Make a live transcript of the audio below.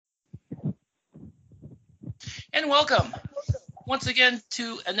and welcome once again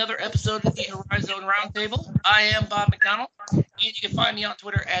to another episode of the Horizon Roundtable. I am Bob McDonald, and you can find me on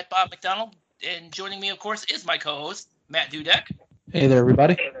Twitter at Bob McDonald. And joining me, of course, is my co-host, Matt Dudek. Hey there,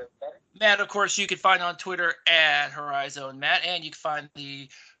 everybody. Matt, of course, you can find on Twitter at Horizon Matt, and you can find the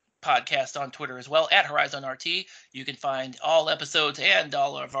podcast on Twitter as well at Horizon RT. You can find all episodes and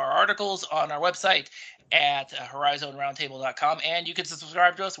all of our articles on our website at horizonroundtable.com, and you can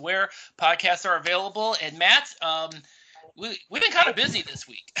subscribe to us where podcasts are available. And Matt, we've been kind of busy this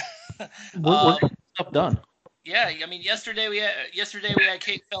week. We're stuff done. Yeah, I mean, yesterday we had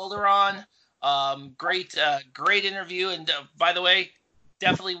Kate Felder on. Great interview, and by the way,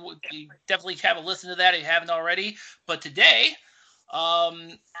 definitely have a listen to that if you haven't already. But today,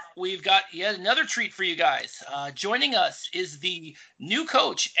 we've got yet another treat for you guys. Joining us is the new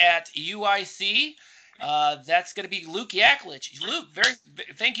coach at UIC. That's going to be Luke Yaklich. Luke,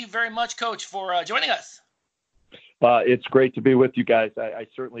 thank you very much, Coach, for joining us. It's great to be with you guys. I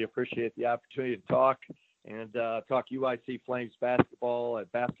certainly appreciate the opportunity to talk talk UIC Flames basketball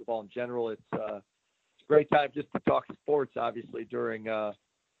and basketball in general. It's a great time just to talk sports, obviously, during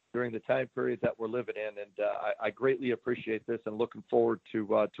the time period that we're living in. And I greatly appreciate this and looking forward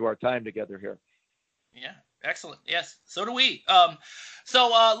to our time together here. Yeah, excellent. Yes, so do we.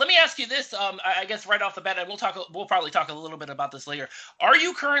 So let me ask you this. I guess right off the bat, and we'll probably talk a little bit about this later. Are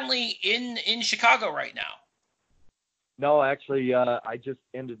you currently in Chicago right now? No, actually, I just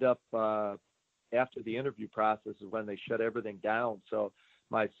ended up after the interview process is when they shut everything down. So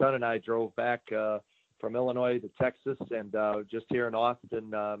my son and I drove back from Illinois to Texas, and just here in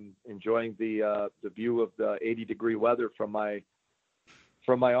Austin, enjoying the view of the 80-degree weather from my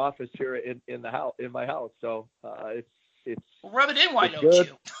office here in my house. So it's rub it in, why don't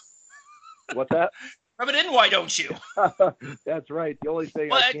you? What's that? Rub it in, why don't you? That's right. The only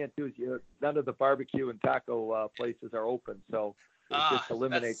thing I can't do is none of the barbecue and taco places are open, so it just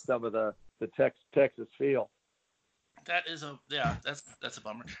eliminates some of the Texas feel. That is that's a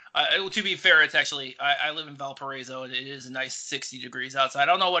bummer. To be fair, it's actually I live in Valparaiso, and it is a nice 60 degrees outside. I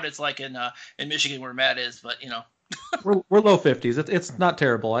don't know what it's like in Michigan where Matt is, but you know. we're low 50s. It's not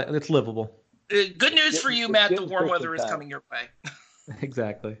terrible. It's livable. Good news for you, Matt. The warm weather is coming your way.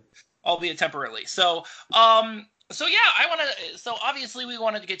 Exactly. Albeit temporarily. So yeah, so obviously we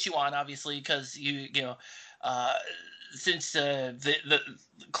wanted to get you on, obviously, because since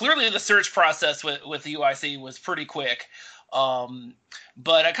clearly the search process with the UIC was pretty quick.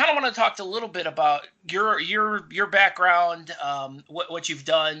 But I kind of want to talk a little bit about your background, what you've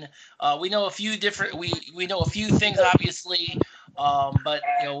done. We know a few things, obviously, but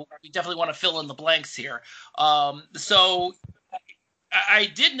we definitely want to fill in the blanks here. So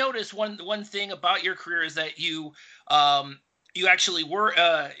I did notice one thing about your career is that you actually were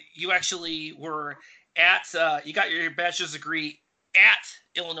at you got your bachelor's degree at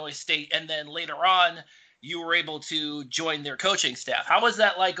Illinois State, and then later on you were able to join their coaching staff. How was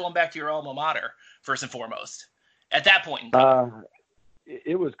that like going back to your alma mater, first and foremost, at that point in time?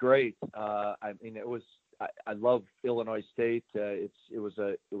 It was great. I mean, I love Illinois State. It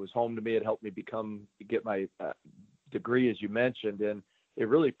was home to me. It helped me get my degree, as you mentioned, and it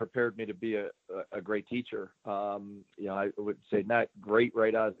really prepared me to be a great teacher. I would say not great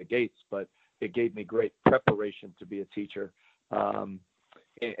right out of the gates, but it gave me great preparation to be a teacher.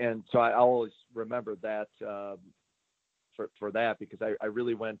 And so I always remember that for that, because I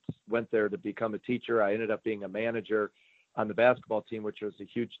really went there to become a teacher. I ended up being a manager on the basketball team, which was a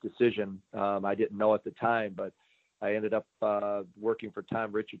huge decision. I didn't know at the time, but I ended up working for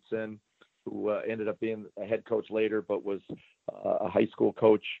Tom Richardson, who ended up being a head coach later, but was a high school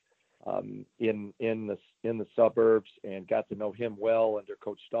coach in the suburbs, and got to know him well under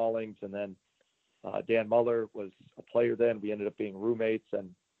Coach Stallings. And then Dan Muller was a player then. We ended up being roommates,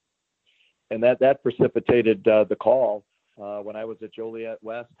 and that precipitated the call when I was at Joliet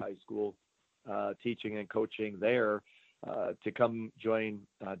West High School, teaching and coaching there, to come join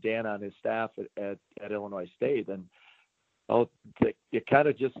Dan on his staff at Illinois State. And it kind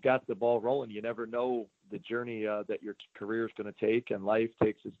of just got the ball rolling. You never know the journey that your career is going to take, and life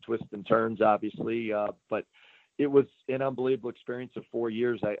takes its twists and turns, obviously. But it was an unbelievable experience of 4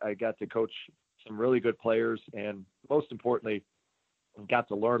 years. I got to coach some really good players, and most importantly, got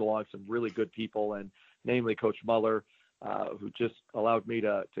to learn along some really good people, and namely Coach Muller, who just allowed me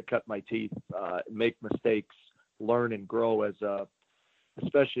to cut my teeth, make mistakes, learn and grow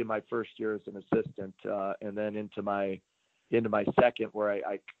especially my first year as an assistant, and then into my second, where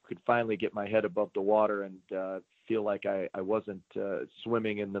I could finally get my head above the water and feel like I wasn't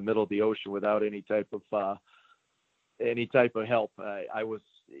swimming in the middle of the ocean without any type of help. I was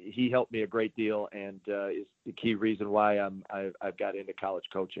he helped me a great deal, and is the key reason why I've got into college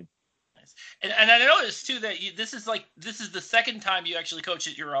coaching. Nice. And I noticed too that this is the second time you actually coached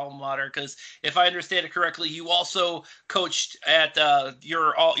at your alma mater, because if I understand it correctly, you also coached at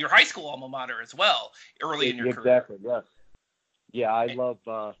your high school alma mater as well early in your career. Exactly. Yes. Yeah, I love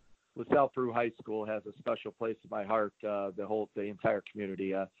LaSalle Peru High School has a special place in my heart. The entire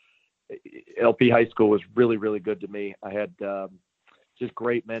community. LP High School was really, really good to me. I had just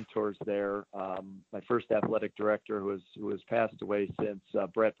great mentors there. My first athletic director, who has passed away since,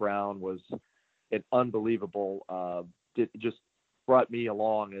 Brett Brown, was an unbelievable. Just brought me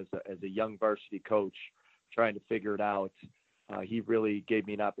along as a young varsity coach, trying to figure it out. He really gave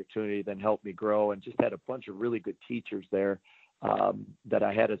me an opportunity, then helped me grow, and just had a bunch of really good teachers there that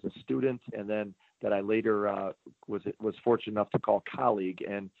I had as a student, and then that I later was fortunate enough to call colleague,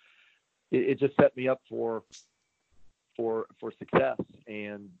 and it just set me up for success.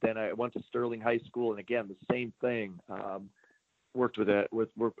 And then I went to Sterling High School, and again the same thing. Worked with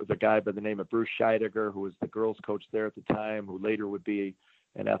a guy by the name of Bruce Scheidegger, who was the girls coach there at the time, who later would be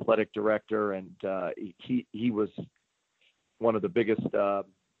an athletic director, and he was one of the biggest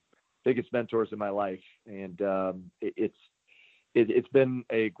mentors in my life. And it's been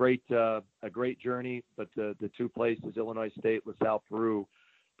a great journey. But the two places, Illinois State, LaSalle Peru,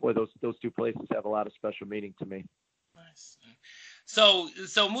 boy, those two places have a lot of special meaning to me. Nice. So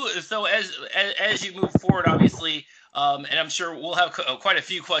as you move forward, obviously, and I'm sure we'll have quite a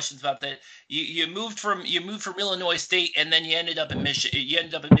few questions about that. You moved from Illinois State, and then you ended up in Michigan. You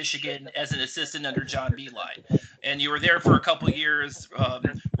ended up in Michigan as an assistant under John Beilein, and you were there for a couple of years,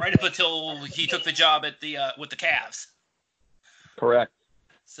 right up until he took the job at with the Cavs. Correct.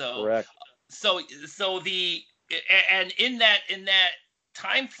 Correct. So in that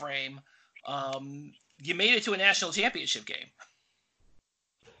time frame, you made it to a national championship game.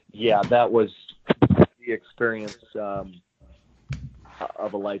 Yeah, that was the experience of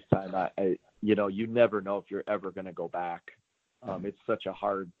a lifetime. You never know if you're ever going to go back. It's such a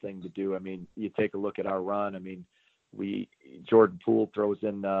hard thing to do. I mean, you take a look at our run. I mean, Jordan Poole throws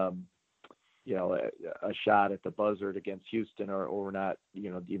in, a shot at the buzzer against Houston, or we're not,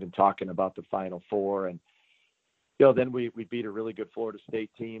 even talking about the Final Four. And then we beat a really good Florida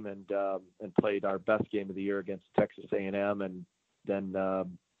State team and played our best game of the year against Texas A&M, and then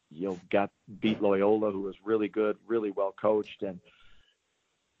beat Loyola, who was really good, really well coached, and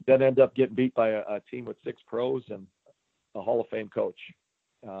then end up getting beat by a team with 6 pros and a Hall of Fame coach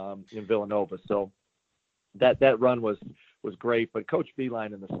in Villanova. So that run was great. But Coach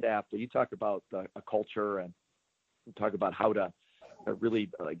Beilein and the staff, you talk about a culture, and you talk about how to really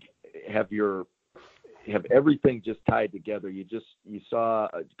have everything just tied together. You saw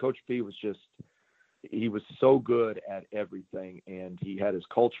Coach B he was so good at everything, and he had his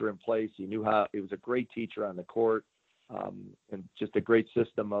culture in place. He knew he was a great teacher on the court, and just a great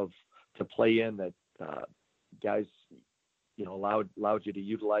system to play in that guys, allowed you to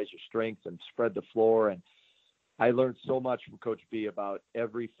utilize your strengths and spread the floor. And I learned so much from Coach B about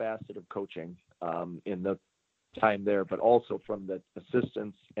every facet of coaching in the time there, but also from the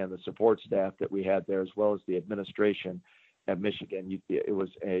assistants and the support staff that we had there, as well as the administration at Michigan. It was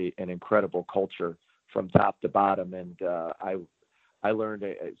an incredible culture from top to bottom, and I learned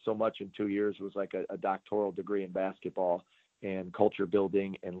so much in 2 years. It was like a doctoral degree in basketball and culture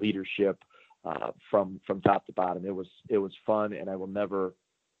building and leadership from top to bottom. It was fun, and I will never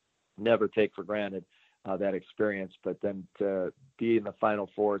take for granted that experience. But then to be in the Final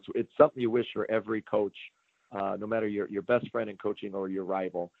Four, it's something you wish for every coach. No matter your best friend in coaching or your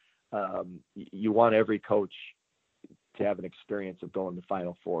rival, you want every coach to have an experience of going to the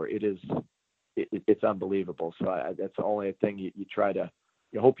Final Four. It's unbelievable. So that's the only thing you try to.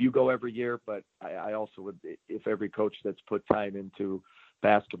 You hope you go every year, but I also would, if every coach that's put time into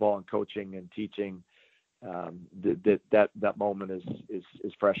basketball and coaching and teaching, that moment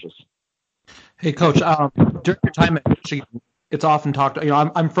is precious. Hey, Coach, during your time at Michigan, it's often talked,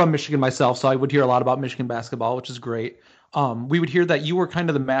 I'm from Michigan myself, so I would hear a lot about Michigan basketball, which is great. We would hear that you were kind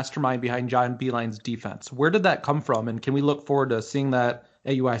of the mastermind behind John Beilein's defense. Where did that come from? And can we look forward to seeing that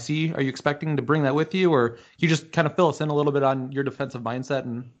at UIC? Are you expecting to bring that with you, or can you just kind of fill us in a little bit on your defensive mindset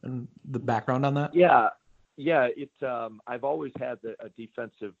and the background on that? Yeah. I've always had a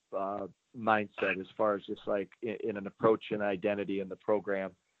defensive mindset as far as just like in an approach and identity in the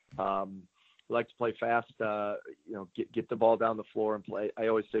program. I like to play fast, get the ball down the floor and play. I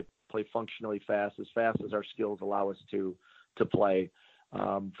always say play functionally fast as our skills allow us to play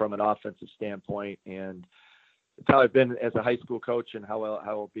from an offensive standpoint. And it's how I've been as a high school coach, and how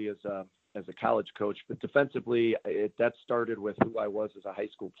I'll be as as a college coach. But defensively, that started with who I was as a high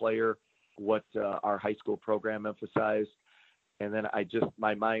school player, what our high school program emphasized, and then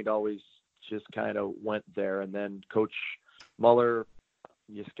my mind always just kind of went there. And then Coach Muller,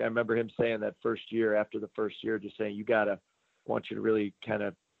 I remember him saying that after the first year, just saying, I want you to really kind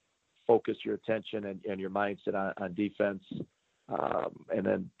of focus your attention and your mindset on defense. And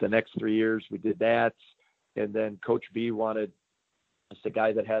then the next 3 years we did that. And then Coach B wanted us a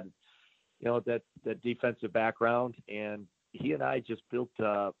guy that had, that defensive background. And he and I just built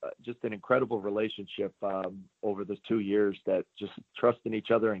just an incredible relationship over those 2 years, that just trusting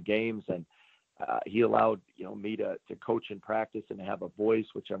each other in games. And he allowed, me to coach in practice and to have a voice,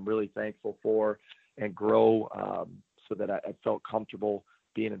 which I'm really thankful for, and grow so that I felt comfortable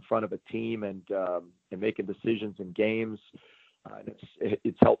being in front of a team and making decisions in games.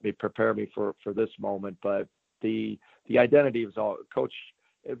 It's helped me prepare me for this moment. But the identity was all Coach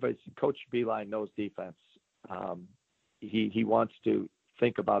Beilein knows defense. He wants to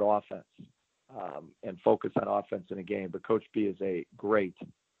think about offense and focus on offense in a game. But Coach B is a great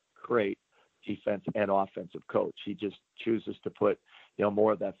defense and offensive coach. He just chooses to put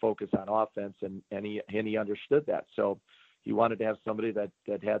more of that focus on offense, and he understood that. So he wanted to have somebody that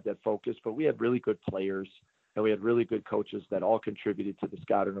had that focus. But we had really good players, and we had really good coaches that all contributed to the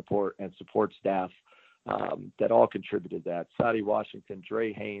scouting report and support staff that all contributed that. Sadie Washington,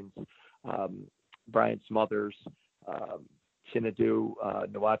 Dre Haynes, Brian Smothers, Chinadu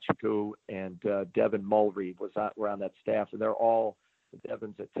Nwachuku, and Devin Mulry were on that staff. And they're all,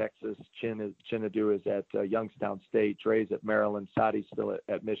 Devin's at Texas, Chinadu is at Youngstown State, Dre's at Maryland, Sadi's still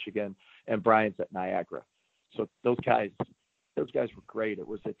at Michigan, and Brian's at Niagara. So those guys were great. It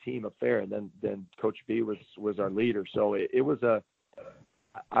was a team affair. And then Coach B was our leader. So it was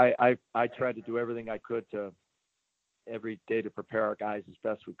I tried to do everything I could every day to prepare our guys as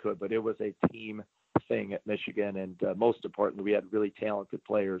best we could, but it was a team thing at Michigan. And most importantly, we had really talented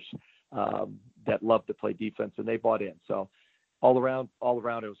players that loved to play defense, and they bought in. So all around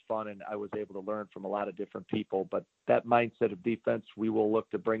it was fun, and I was able to learn from a lot of different people. But that mindset of defense, we will look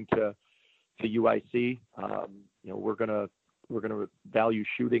to bring to UIC. We're gonna value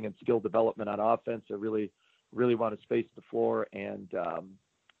shooting and skill development on offense. I really want to space the floor and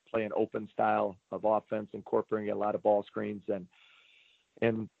play an open style of offense, incorporating a lot of ball screens and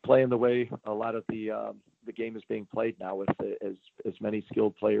playing the way a lot of the game is being played now, with as many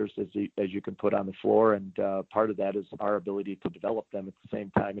skilled players as you can put on the floor. And part of that is our ability to develop them at the same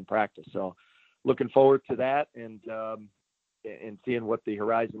time in practice. So looking forward to that and seeing what the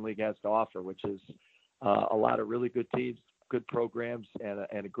Horizon League has to offer, which is a lot of really good teams, good programs,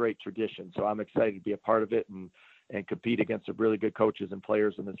 and a great tradition. So I'm excited to be a part of it and compete against some really good coaches and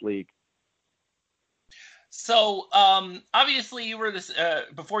players in this league. So obviously you were this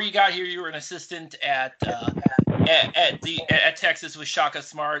before you got here, you were an assistant at Texas with Shaka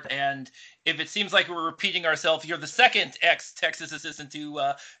Smart, and if it seems like we're repeating ourselves, you're the second ex-Texas assistant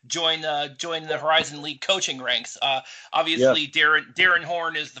to join the Horizon League coaching ranks. Obviously, yep. Darren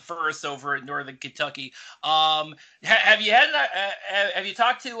Horn is the first over at Northern Kentucky. Have you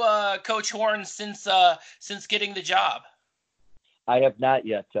talked to Coach Horn since getting the job? I have not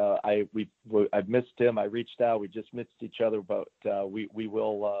yet. I've missed him. I reached out. We just missed each other, but we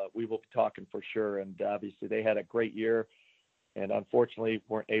will be talking for sure. And obviously, they had a great year, and unfortunately,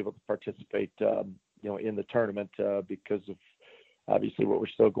 weren't able to participate, in the tournament because of obviously what we're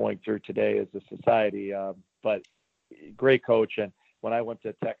still going through today as a society. But great coach. And when I went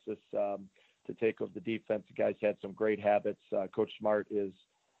to Texas to take over the defense, the guys had some great habits. Coach Smart is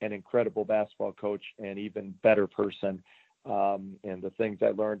an incredible basketball coach and even better person. And the things I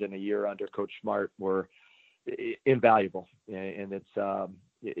learned in a year under Coach Smart were invaluable, and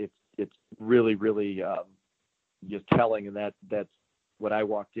it's really just telling. And that's when I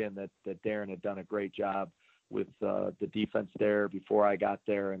walked in that Darren had done a great job with the defense there before I got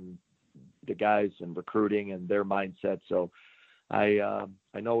there, and the guys and recruiting and their mindset. So I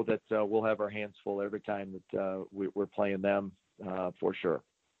know that we'll have our hands full every time that we're playing them for sure.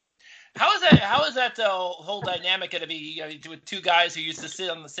 How is that whole dynamic going to be with two guys who used to sit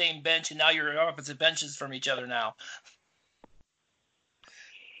on the same bench and now you're on opposite benches from each other now?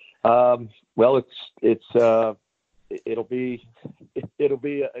 Well, it'll be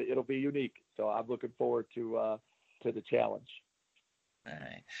unique. So I'm looking forward to the challenge. All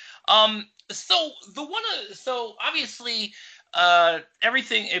right. So obviously,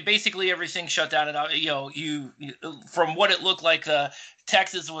 everything shut down, and you from what it looked like,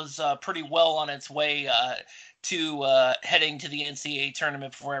 Texas was pretty well on its way to heading to the NCAA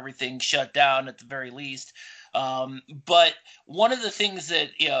tournament before everything shut down, at the very least. But one of the things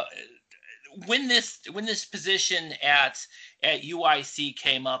that when this position at UIC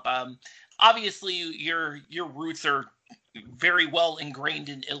came up, obviously your roots are very well ingrained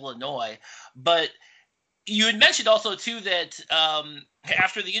in Illinois, but you had mentioned also too that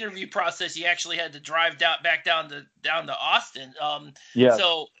after the interview process, you actually had to drive back down to Austin. Yeah.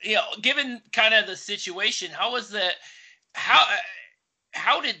 So given kind of the situation, how was that?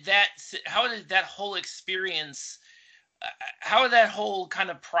 How did that whole experience? How did that whole kind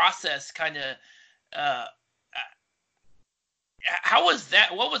of process kind of? How was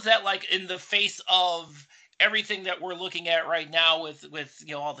that? What was that like in the face of everything that we're looking at right now with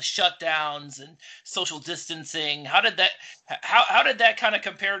all the shutdowns and social distancing? How did that kind of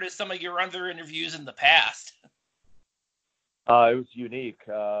compare to some of your other interviews in the past? It was unique,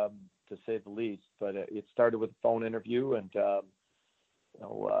 to say the least, but it started with a phone interview, and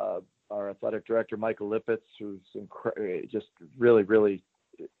our athletic director, Michael Lippitz, who's just really, really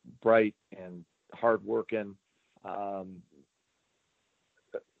bright and hardworking,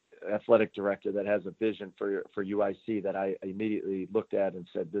 athletic director that has a vision for UIC that I immediately looked at and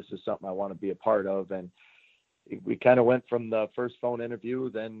said, this is something I want to be a part of. And we kind of went from the first phone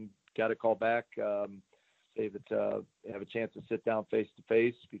interview, then got a call back, say that have a chance to sit down face to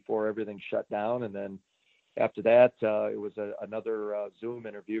face before everything shut down. And then after that, it was another Zoom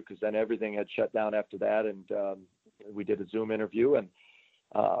interview, because then everything had shut down after that. And we did a Zoom interview, and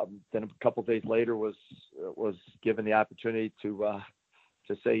then a couple of days later was given the opportunity to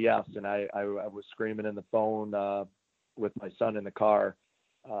say yes. And I was screaming in the phone with my son in the car.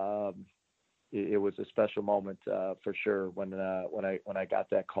 It was a special moment for sure when I got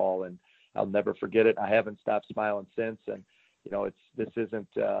that call, and I'll never forget it. I haven't stopped smiling since. And this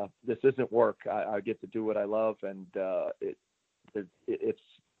isn't work. I get to do what I love, and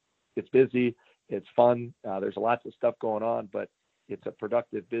it's busy, it's fun. There's lots of stuff going on, but it's a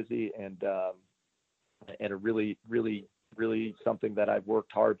productive, busy, and a really, really, really something that I've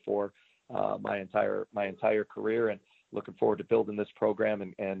worked hard for my entire career, and looking forward to building this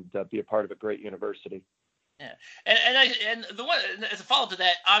program and be a part of a great university. Yeah, and the one as a follow up to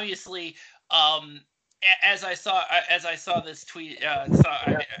that, obviously, as I saw this tweet,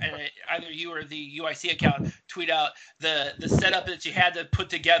 either you or the UIC account tweet out the setup that you had to put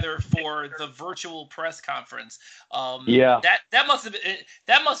together for the virtual press conference. That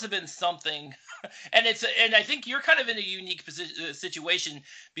must have been something. And I think you're kind of in a unique situation,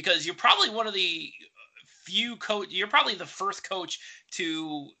 because you're probably one of the few you're probably the first coach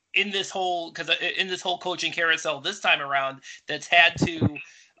in this whole coaching carousel this time around that's had to.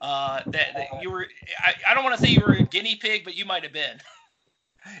 That you were, I don't want to say you were a guinea pig, but you might have been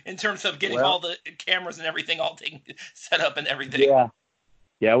in terms of getting all the cameras and everything all set up and everything. Yeah.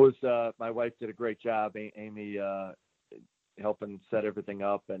 It was, my wife did a great job, Amy, helping set everything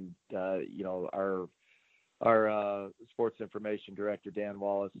up. And, our sports information director, Dan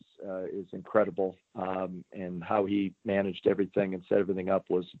Wallace, is incredible. And how he managed everything and set everything up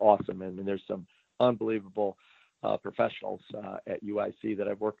was awesome. And there's some unbelievable professionals at UIC that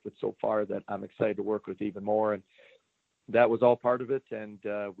I've worked with so far that I'm excited to work with even more. And that was all part of it. And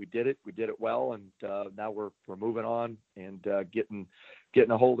we did it well. And now we're moving on and getting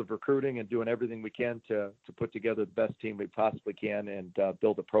a hold of recruiting and doing everything we can to put together the best team we possibly can and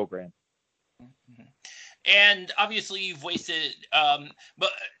build a program. Mm-hmm. And obviously you've wasted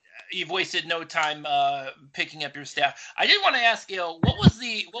no time picking up your staff. I did want to ask, what was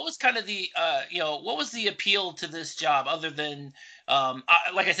the appeal to this job, other than,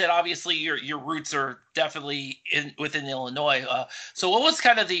 like I said, obviously your roots are definitely within Illinois. So what was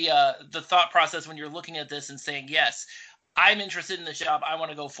kind of the thought process when you're looking at this and saying, yes, I'm interested in this job, I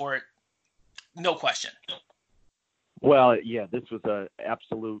want to go for it, no question? Well, yeah, this was an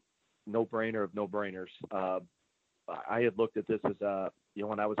absolute no-brainer of no-brainers. I had looked at this as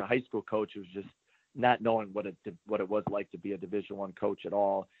when I was a high school coach, it was just not knowing what it was like to be a Division I coach at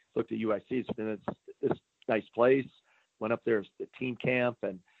all. Looked at UIC, it's this nice place. Went up there as a team camp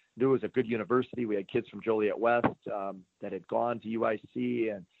and knew it was a good university. We had kids from Joliet West that had gone to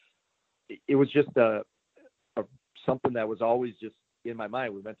UIC, and it was just something that was always just in my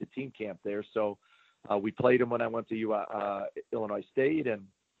mind. We went to team camp there, so we played them when I went to Illinois State, and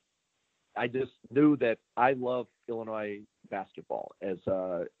I just knew that I love Illinois basketball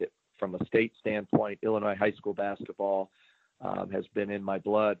from a state standpoint. Illinois high school basketball has been in my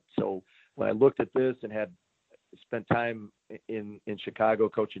blood. So when I looked at this and had spent time in Chicago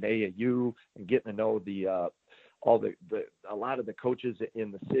coaching AAU and getting to know a lot of the coaches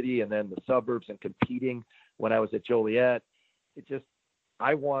in the city and then the suburbs and competing when I was at Joliet,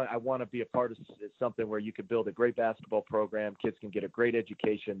 I want to be a part of something where you can build a great basketball program. Kids can get a great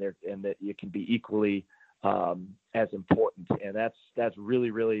education there, and that you can be equally as important. And that's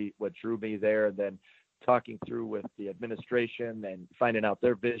really, really what drew me there. And then talking through with the administration and finding out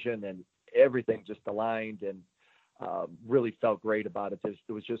their vision, and everything just aligned, and really felt great about it.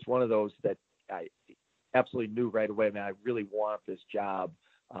 It was just one of those that I absolutely knew right away, man, I really want this job.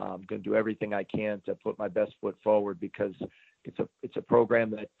 I'm going to do everything I can to put my best foot forward, because it's a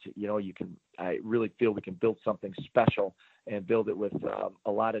program that, I really feel we can build something special, and build it with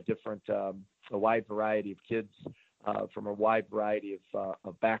a lot of different, a wide variety of kids from a wide variety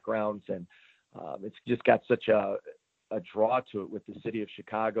of backgrounds. And it's just got such a draw to it with the city of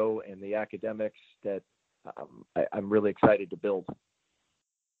Chicago and the academics that I'm really excited to build.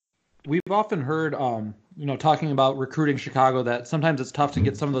 We've often heard, talking about recruiting Chicago, that sometimes it's tough to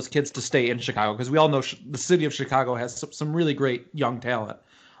get some of those kids to stay in Chicago, because we all know the city of Chicago has some really great young talent.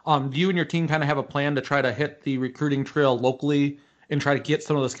 Do you and your team kind of have a plan to try to hit the recruiting trail locally and try to get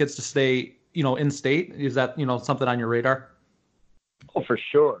some of those kids to stay, in state? Is that, something on your radar? Oh, for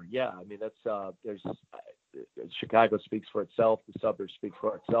sure. Yeah. I mean, Chicago speaks for itself. The suburbs speak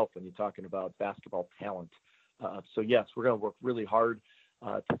for itself when you're talking about basketball talent. So yes, we're going to work really hard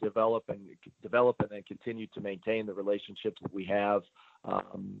to develop and then continue to maintain the relationships that we have. I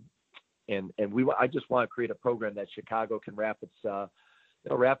just want to create a program that Chicago can wrap its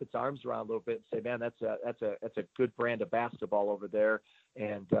arms around a little bit and say, man, that's a good brand of basketball over there.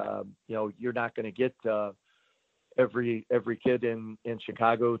 And, you're not going to get every kid in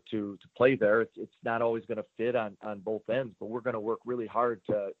Chicago to play there. It's not always going to fit on both ends, but we're going to work really hard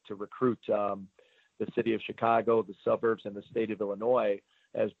to recruit the city of Chicago, the suburbs, and the state of Illinois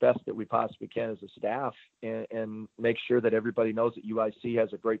as best that we possibly can as a staff, and make sure that everybody knows that UIC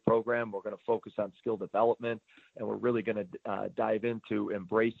has a great program. We're going to focus on skill development, and we're really going to dive into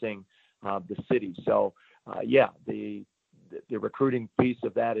embracing the city. So, the recruiting piece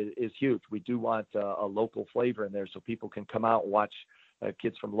of that is huge. We do want a local flavor in there, so people can come out and watch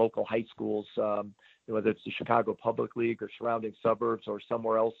kids from local high schools, whether it's the Chicago Public League or surrounding suburbs or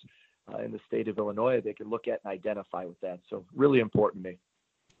somewhere else in the state of Illinois. They can look at and identify with that. So really important to me.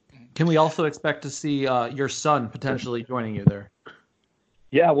 Can we also expect to see your son potentially joining you there?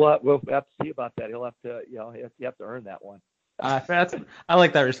 Yeah, we'll have to see about that. He'll have to, you have to earn that one. I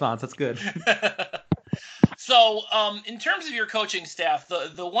like that response. That's good. So, in terms of your coaching staff,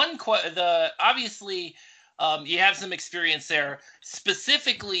 obviously, you have some experience there.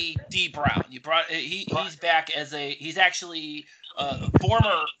 Specifically, D. Brown. He's back he's actually a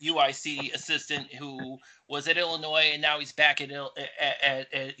former UIC assistant who was at Illinois, and now he's back at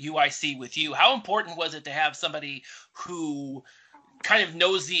UIC with you. How important was it to have somebody who kind of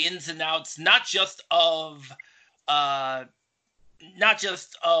knows the ins and outs, not just of the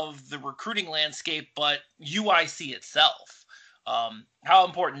recruiting landscape, but UIC itself? How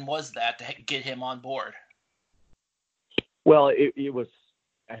important was that to get him on board? Well,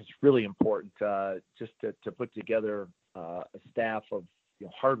 it's really important just to put together a staff of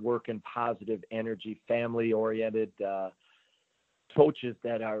hardworking, positive energy, family-oriented coaches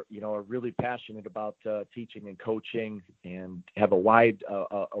that are really passionate about teaching and coaching, and have a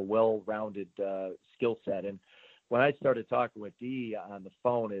well-rounded skill set. And when I started talking with D on the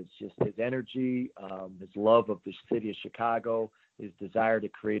phone, it's just his energy, his love of the city of Chicago, his desire to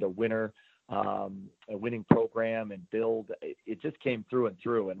create a winning program and build. It just came through and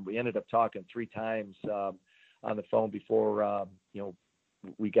through. And we ended up talking 3 times on the phone before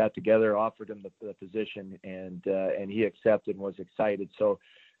we got together, offered him the position, and he accepted and was excited. So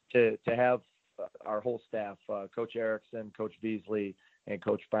to have our whole staff, Coach Erickson, Coach Beasley, and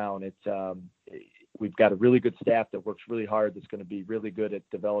Coach Brown, we've got a really good staff that works really hard, that's going to be really good at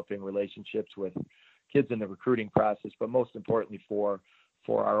developing relationships with kids in the recruiting process, but most importantly for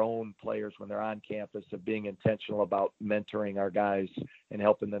our own players when they're on campus, of being intentional about mentoring our guys and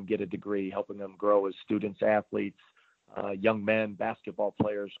helping them get a degree, helping them grow as students, athletes, young men, basketball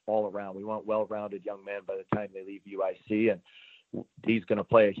players all around. We want well-rounded young men by the time they leave UIC, and D's going to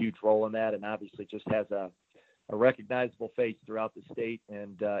play a huge role in that, and obviously just has a recognizable face throughout the state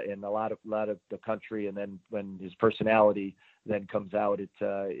and in a lot of the country. And then when his personality then comes out,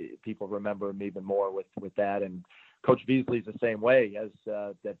 people remember him even more with that. And Coach Beasley's the same way. He has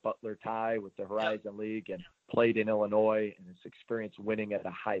that Butler tie with the Horizon League and played in Illinois, and his experience winning at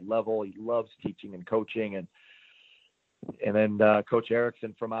a high level. He loves teaching and coaching. And then Coach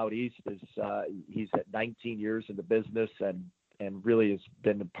Erickson from out east he's at 19 years in the business and really has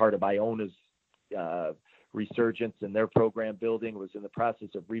been a part of Iona's resurgence in their program building, was in the process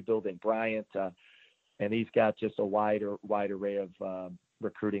of rebuilding Bryant, and he's got just a wide array of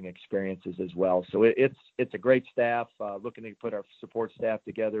recruiting experiences as well. So it's a great staff, looking to put our support staff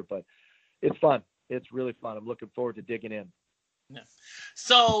together, but it's fun. It's really fun. I'm looking forward to digging in. Yeah.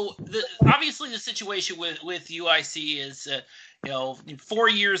 So obviously the situation with UIC is, 4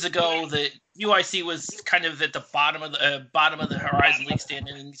 years ago the UIC was kind of at the bottom of the Horizon League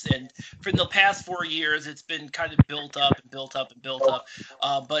standings, and for the past 4 years it's been kind of built up and built up and built up.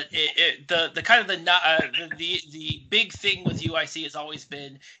 But the big thing with UIC has always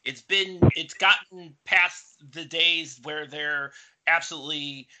been it's gotten past the days where they're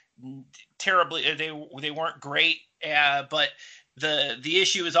absolutely terribly they weren't great, but the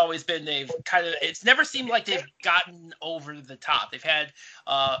issue has always been it's never seemed like they've gotten over the top. They've had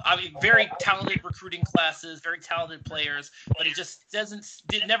very talented recruiting classes, very talented players, but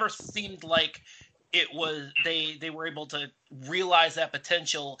it never seemed like it was they were able to realize that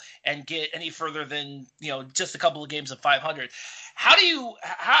potential and get any further than just a couple of games of 500.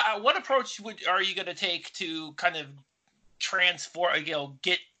 What approach are you going to take to kind of transform,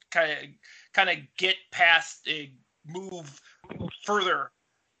 get get past move further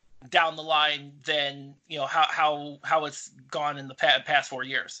down the line than how it's gone in the past 4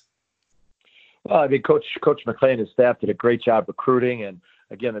 years? Well, I mean, Coach McLean and his staff did a great job recruiting, and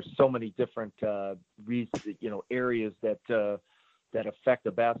again, there's so many different areas that affect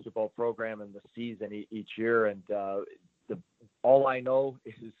the basketball program and the season each year. And all I know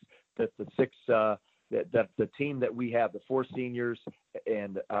is that the team that we have, the 4 seniors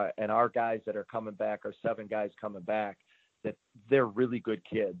and our guys that are coming back, our 7 guys coming back, that they're really good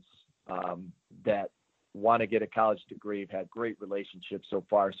kids that want to get a college degree, have had great relationships so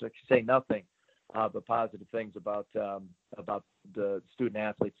far. So I can say nothing but positive things about the student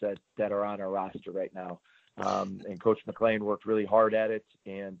athletes that are on our roster right now. And Coach McLean worked really hard at it,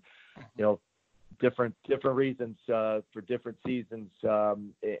 and different reasons for different seasons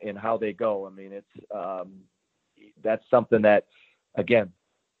and how they go. I mean, that's something that, again,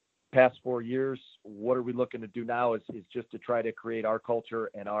 past 4 years, what are we looking to do now is just to try to create our culture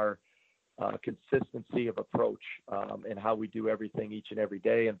and our consistency of approach and how we do everything each and every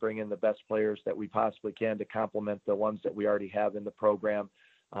day, and bring in the best players that we possibly can to complement the ones that we already have in the program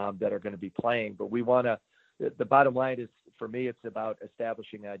that are going to be playing. But the bottom line is, for me, it's about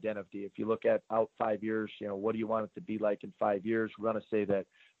establishing identity. If you look at out 5 years, what do you want it to be like in 5 years? We want to say that,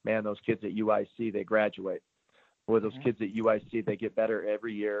 man, those kids at UIC, they graduate. Or those kids at UIC, they get better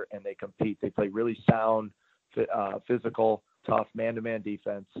every year and they compete. They play really sound, physical, tough man-to-man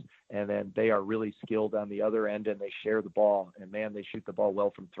defense, and then they are really skilled on the other end, and they share the ball. And, man, they shoot the ball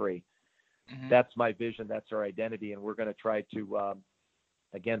well from 3. Mm-hmm. That's my vision. That's our identity, and we're going to try to,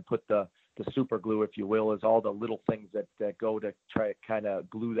 again, put the super glue, if you will, is all the little things that go to try kind of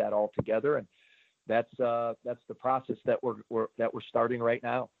glue that all together. And that's the process that we're starting right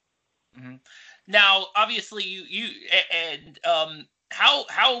now. Mm-hmm. Now, obviously,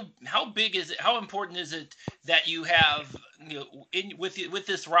 how big is it? How important is it that you have with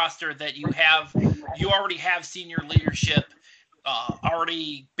this roster that you already have senior leadership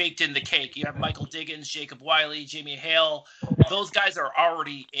already baked in the cake? You have Michael Diggins, Jacob Wiley, Jamie Hale. Those guys are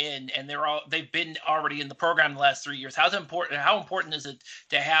already in, and they've been already in the program the last 3 years. How important is it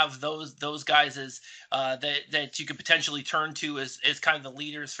to have those guys as that you could potentially turn to as kind of the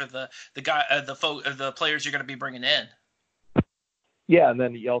leaders for the players you're going to be bringing in? Yeah, and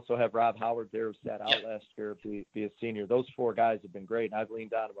then you also have Rob Howard there, who sat out last year to be a senior. Those 4 guys have been great, and I've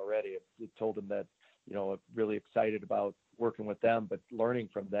leaned on them already. I've told them that, I'm really excited about working with them, but learning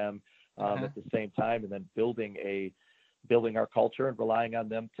from them at the same time, and then building our culture and relying on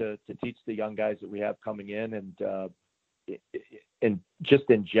them to teach the young guys that we have coming in, and just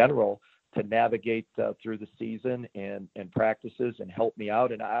in general to navigate through the season and practices and help me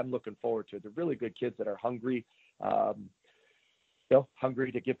out. And I'm looking forward to it. They're really good kids that are hungry,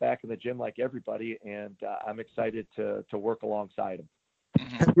 hungry to get back in the gym like everybody, and I'm excited to work alongside them.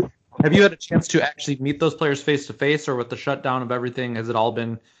 Mm-hmm. Have you had a chance to actually meet those players face to face, or with the shutdown of everything, has it all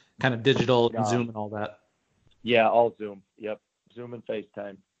been kind of digital and Zoom and all that? Yeah, all Zoom. Yep, Zoom and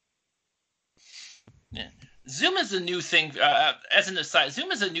FaceTime. Yeah. Zoom is a new thing. As an aside,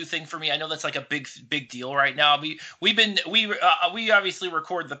 Zoom is a new thing for me. I know that's like a big deal right now. We obviously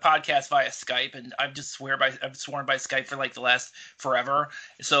record the podcast via Skype, and I've sworn by Skype for like the last forever.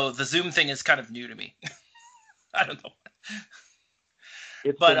 So the Zoom thing is kind of new to me. I don't know.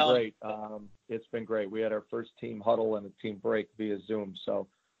 It's been great. It's been great. We had our first team huddle and a team break via Zoom. So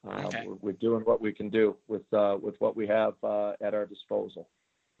we're doing what we can do with what we have at our disposal.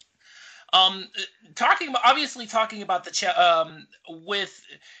 Talking about the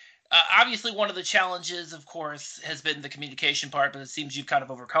obviously one of the challenges, of course, has been the communication part, but it seems you've kind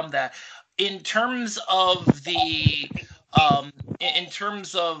of overcome that. In terms of in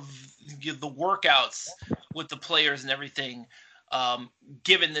terms of the workouts with the players and everything,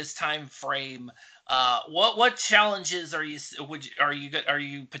 given this time frame, what challenges are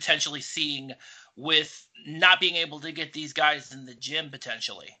you potentially seeing with not being able to get these guys in the gym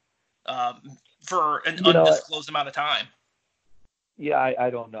potentially for an undisclosed amount of time? Yeah, I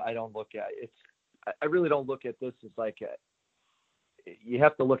don't know. I don't look at it. I really don't look at this as like you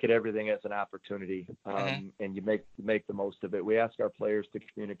have to look at everything as an opportunity, and you make the most of it. We ask our players to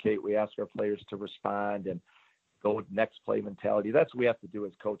communicate. We ask our players to respond and go with next play mentality. That's what we have to do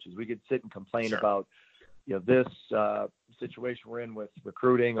as coaches. We could sit and complain about, this situation we're in with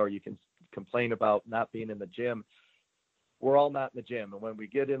recruiting, or you can complain about not being in the gym. We're all not in the gym. And when we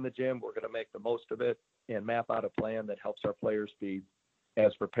get in the gym, we're going to make the most of it and map out a plan that helps our players be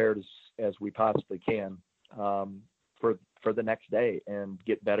as prepared as we possibly can for the next day and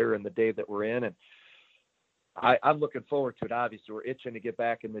get better in the day that we're in. And I'm looking forward to it. Obviously, we're itching to get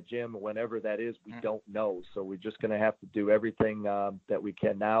back in the gym. Whenever that is, we don't know. So we're just going to have to do everything that we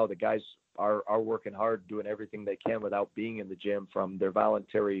can now. The guys are working hard, doing everything they can without being in the gym, from their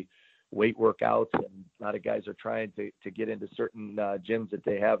voluntary weight workouts. And a lot of guys are trying to get into certain gyms that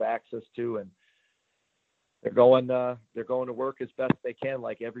they have access to. And they're going to work as best they can,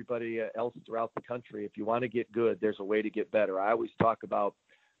 like everybody else throughout the country. If you want to get good, there's a way to get better. I always talk about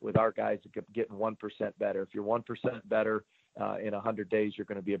with our guys getting 1% better. If you're 1% better in 100 days, you're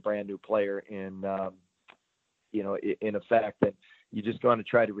going to be a brand new player in effect. And you just going to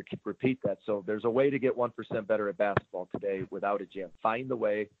try to repeat that. So there's a way to get 1% better at basketball today without a gym. Find the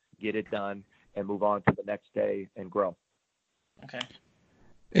way, get it done, and move on to the next day and grow. Okay.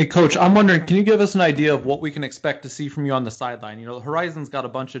 Hey, Coach, I'm wondering, can you give us an idea of what we can expect to see from you on the sideline? The Horizon's got a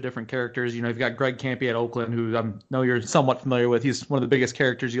bunch of different characters. You've got Greg Campy at Oakland, who I know you're somewhat familiar with. He's one of the biggest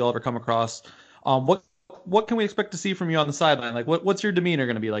characters you'll ever come across. What can we expect to see from you on the sideline? Like, what's your demeanor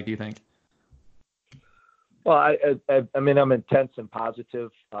going to be like, do you think? Well, I mean, I'm intense and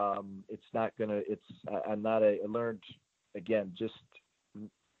positive. I learned, again, just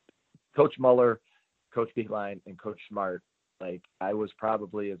Coach Muller, Coach Beilein, and Coach Smart. Like, I was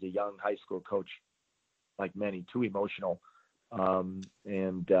probably, as a young high school coach, like many, too emotional,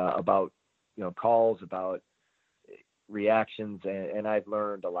 about, calls, about reactions. And I've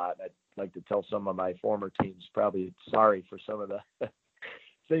learned a lot. I'd like to tell some of my former teams probably sorry for some of the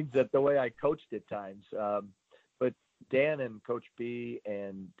things that the way I coached at times. But Dan and Coach B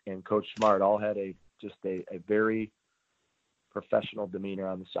and Coach Smart all had a very professional demeanor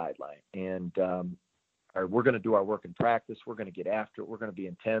on the sideline. And, we're going to do our work in practice. We're going to get after it. We're going to be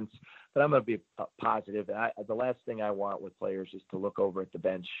intense, but I'm going to be positive. And the last thing I want with players is to look over at the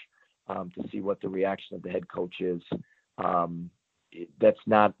bench to see what the reaction of the head coach is. That's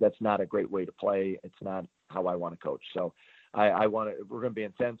not a great way to play. It's not how I want to coach. So we're going to be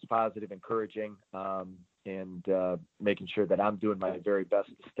intense, positive, encouraging, and making sure that I'm doing my very best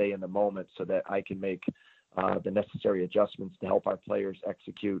to stay in the moment so that I can make the necessary adjustments to help our players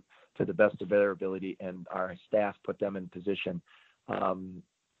execute to the best of their ability, and our staff put them in position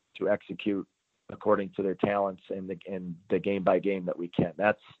to execute according to their talents and the game by game that we can.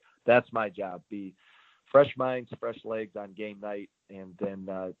 That's my job. Be fresh minds, fresh legs on game night, and then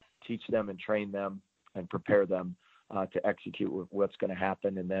teach them and train them and prepare them to execute what's going to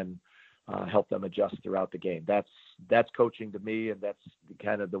happen, and then help them adjust throughout the game. That's coaching to me, and that's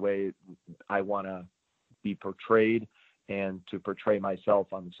kind of the way I want to be portrayed and to portray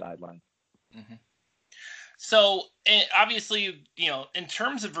myself on the sideline. Mm-hmm. So obviously, in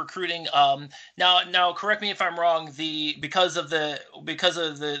terms of recruiting, now correct me if I'm wrong. Because of the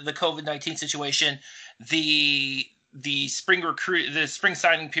COVID-19 situation, the spring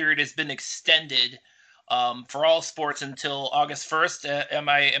signing period has been extended for all sports until August 1st. Am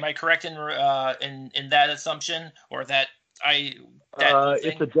I correct in that assumption, or that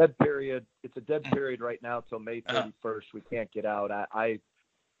it's a dead period. It's a dead period right now till May 31st. We can't get out. I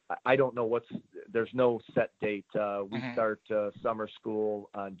don't know there's no set date. We start summer school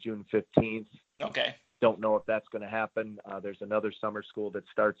on June 15th. Okay. Don't know if that's going to happen. There's another summer school that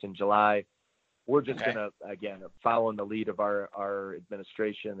starts in July. We're just going to, again, following the lead of our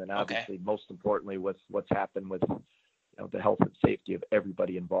administration, and obviously most importantly with what's happened with the health and safety of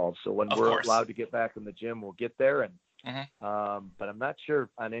everybody involved. So when we're allowed to get back in the gym, we'll get there. And but I'm not sure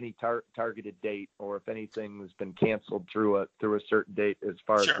on any targeted date, or if anything has been canceled through a certain date as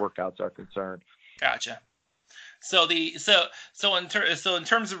far as workouts are concerned. Gotcha. So in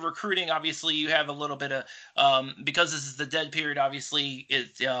terms of recruiting, obviously you have a little bit of because this is the dead period. Obviously,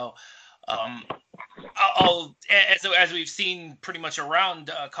 it's um, as we've seen pretty much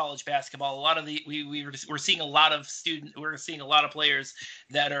around college basketball, a lot of we're seeing a lot of players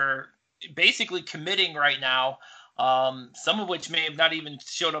that are basically committing right now. Some of which may have not even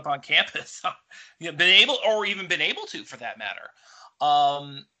showed up on campus, been able to, for that matter.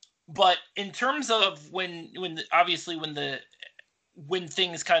 But in terms of when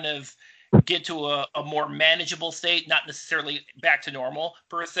things kind of get to a more manageable state, not necessarily back to normal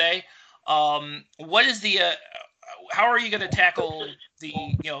per se, what is the how are you going to tackle the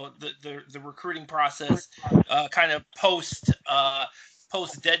recruiting process kind of post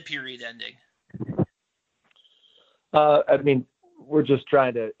dead period ending? I mean, we're just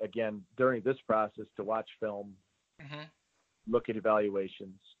trying to, again, during this process, to watch film, mm-hmm. look at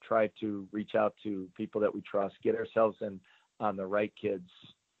evaluations, try to reach out to people that we trust, get ourselves in on the right kids,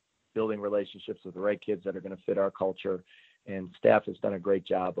 building relationships with the right kids that are going to fit our culture. And staff has done a great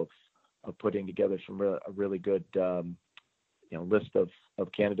job of putting together a really good, list of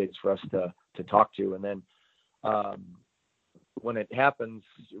candidates for us to talk to. And then when it happens,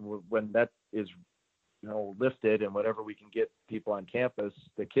 when that is lifted, and whatever we can get people on campus,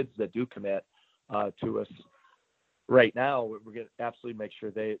 the kids that do commit to us right now, we're going to absolutely make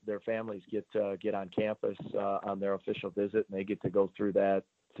sure their families get on campus on their official visit, and they get to go through that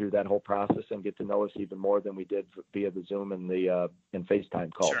whole process and get to know us even more than we did via the Zoom and the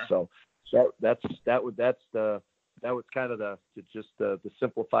FaceTime call. Sure. So that was kind of the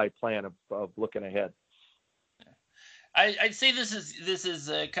simplified plan of looking ahead. I'd say this is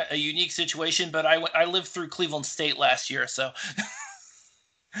a unique situation, but I lived through Cleveland State last year, so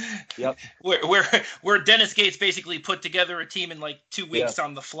yep. where Dennis Gates basically put together a team in like 2 weeks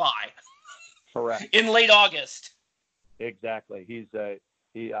on the fly. Correct. In late August. Exactly. He's a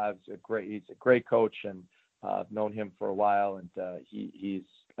great coach, and I've known him for a while, and he's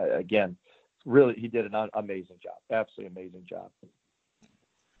again really, he did an amazing job, absolutely amazing job.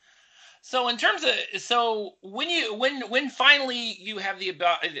 So in terms of when finally you have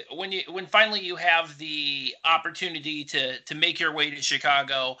the opportunity to make your way to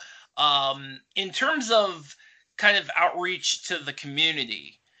Chicago, in terms of kind of outreach to the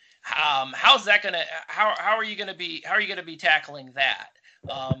community, how's that gonna how are you gonna be tackling that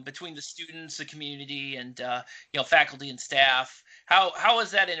between the students, the community, and faculty and staff? How is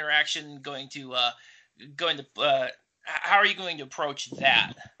that interaction going to how are you going to approach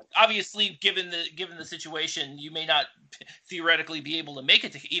that? Obviously, given the situation, you may not theoretically be able to make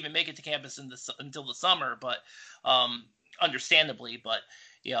it to campus until the summer, but understandably. But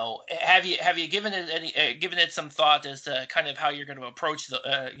have you given it some thought as to kind of how you're going to approach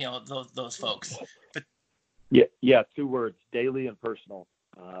those folks? But yeah, 2 words: daily and personal.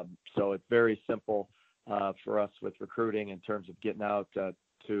 So it's very simple for us with recruiting in terms of getting out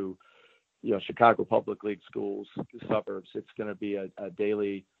to Chicago Public League schools, suburbs. It's going to be a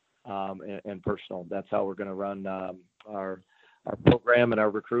daily and personal. That's how we're going to run our program and our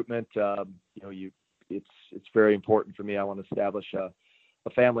recruitment. It's very important for me. I want to establish a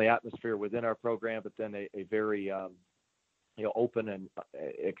family atmosphere within our program, but then a very open and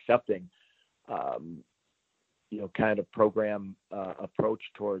accepting kind of program approach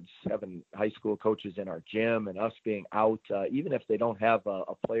towards having high school coaches in our gym, and us being out, even if they don't have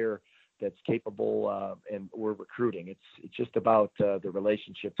a player that's capable, and we're recruiting. It's just about the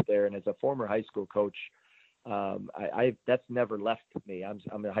relationships there. And as a former high school coach, I that's never left me.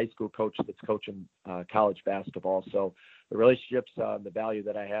 I'm a high school coach that's coaching college basketball. So the relationships, the value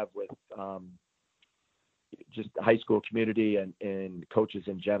that I have with just the high school community and coaches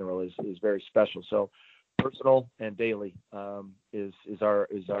in general is very special. So personal and daily is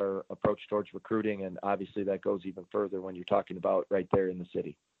our approach towards recruiting, and obviously that goes even further when you're talking about right there in the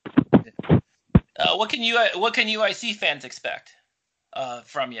city. What can UIC fans expect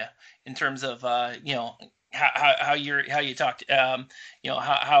from you in terms of how you talk,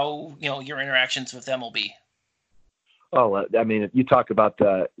 how your interactions with them will be? Oh, I mean, if you talk about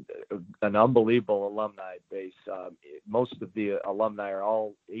an unbelievable alumni base, most of the alumni are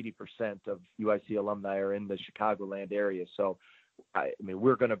all 80% of UIC alumni are in the Chicagoland area. So, I mean,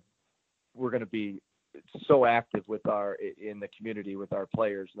 we're gonna be so active in the community with our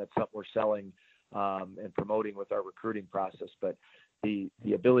players, and that's something we're selling and promoting with our recruiting process. But the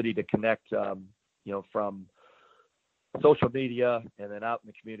ability to connect, from social media and then out in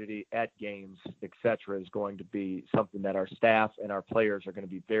the community at games, etc., is going to be something that our staff and our players are going to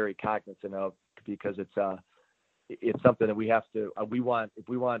be very cognizant of, because it's something that we have to. If we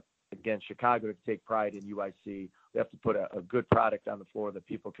want again, Chicago to take pride in UIC, we have to put a good product on the floor that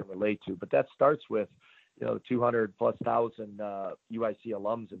people can relate to. But that starts with, 200 plus thousand UIC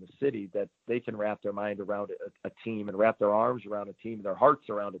alums in the city, that they can wrap their mind around a team and wrap their arms around a team, their hearts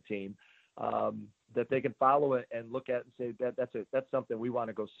around a team, that they can follow it and look at and say that's something we want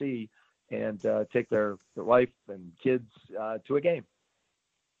to go see, and take their wife and kids to a game.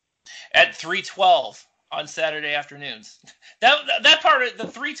 At 3:12 on Saturday afternoons. That part of the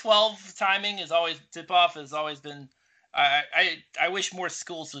 3:12 timing is always, tip-off has always been. I wish more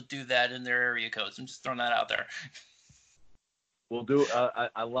schools would do that in their area codes. I'm just throwing that out there. We'll do.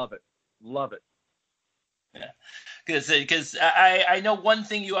 I love it. Love it. Yeah, because I know one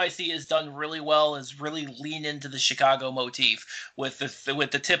thing UIC has done really well is really lean into the Chicago motif with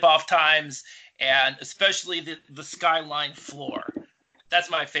the tip-off times, and especially the skyline floor. That's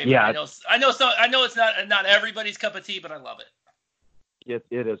my favorite. Yeah. I know it's not everybody's cup of tea, but I love it.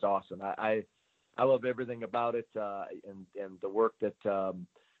 It is awesome. I love everything about it, and the work that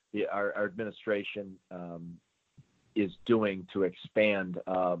our administration is doing to expand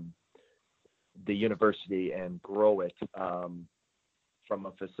the university and grow it from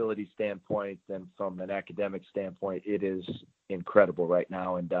a facility standpoint and from an academic standpoint. It is incredible right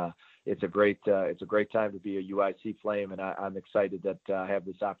now, and it's a great time to be a UIC Flame, and I'm excited that I have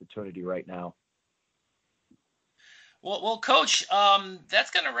this opportunity right now. Well, Coach, that's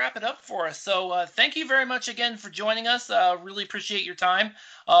going to wrap it up for us. So thank you very much again for joining us. Really appreciate your time.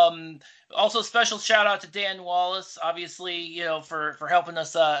 Also, special shout out to Dan Wallace, obviously, for helping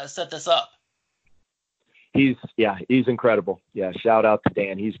us set this up. He's incredible. Yeah, shout out to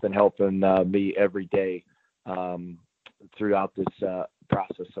Dan. He's been helping me every day throughout this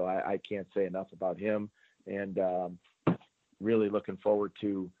process. So I can't say enough about him, and really looking forward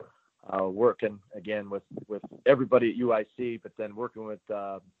to working again with everybody at UIC, but then working with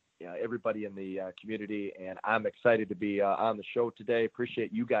everybody in the community. And I'm excited to be on the show today.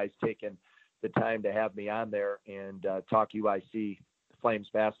 Appreciate you guys taking the time to have me on there and talk UIC Flames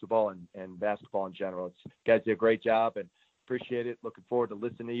basketball and basketball in general. You guys did a great job, and appreciate it. Looking forward to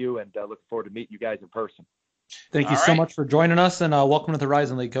listening to you, and looking forward to meeting you guys in person. Thank you so much for joining us, and welcome to the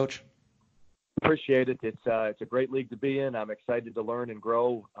Horizon League, Coach. Appreciate it. It's a great league to be in. I'm excited to learn and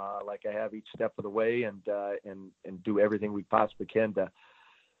grow like I have each step of the way, and do everything we possibly can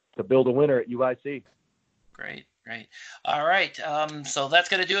to build a winner at UIC. Great. All right. So that's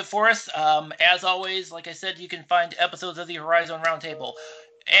going to do it for us. As always, like I said, you can find episodes of the Horizon Roundtable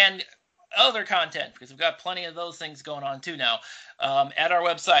and other content, because we've got plenty of those things going on too now, at our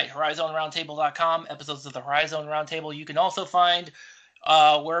website, horizonroundtable.com. Episodes of the Horizon Roundtable you can also find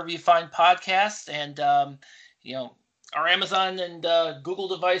wherever you find podcasts, and our Amazon and Google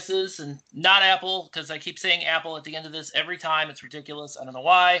devices, and not Apple, because I keep saying Apple at the end of this every time. It's ridiculous. I don't know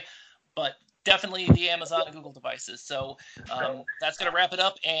why, but definitely the Amazon and Google devices. So that's going to wrap it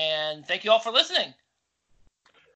up, and thank you all for listening.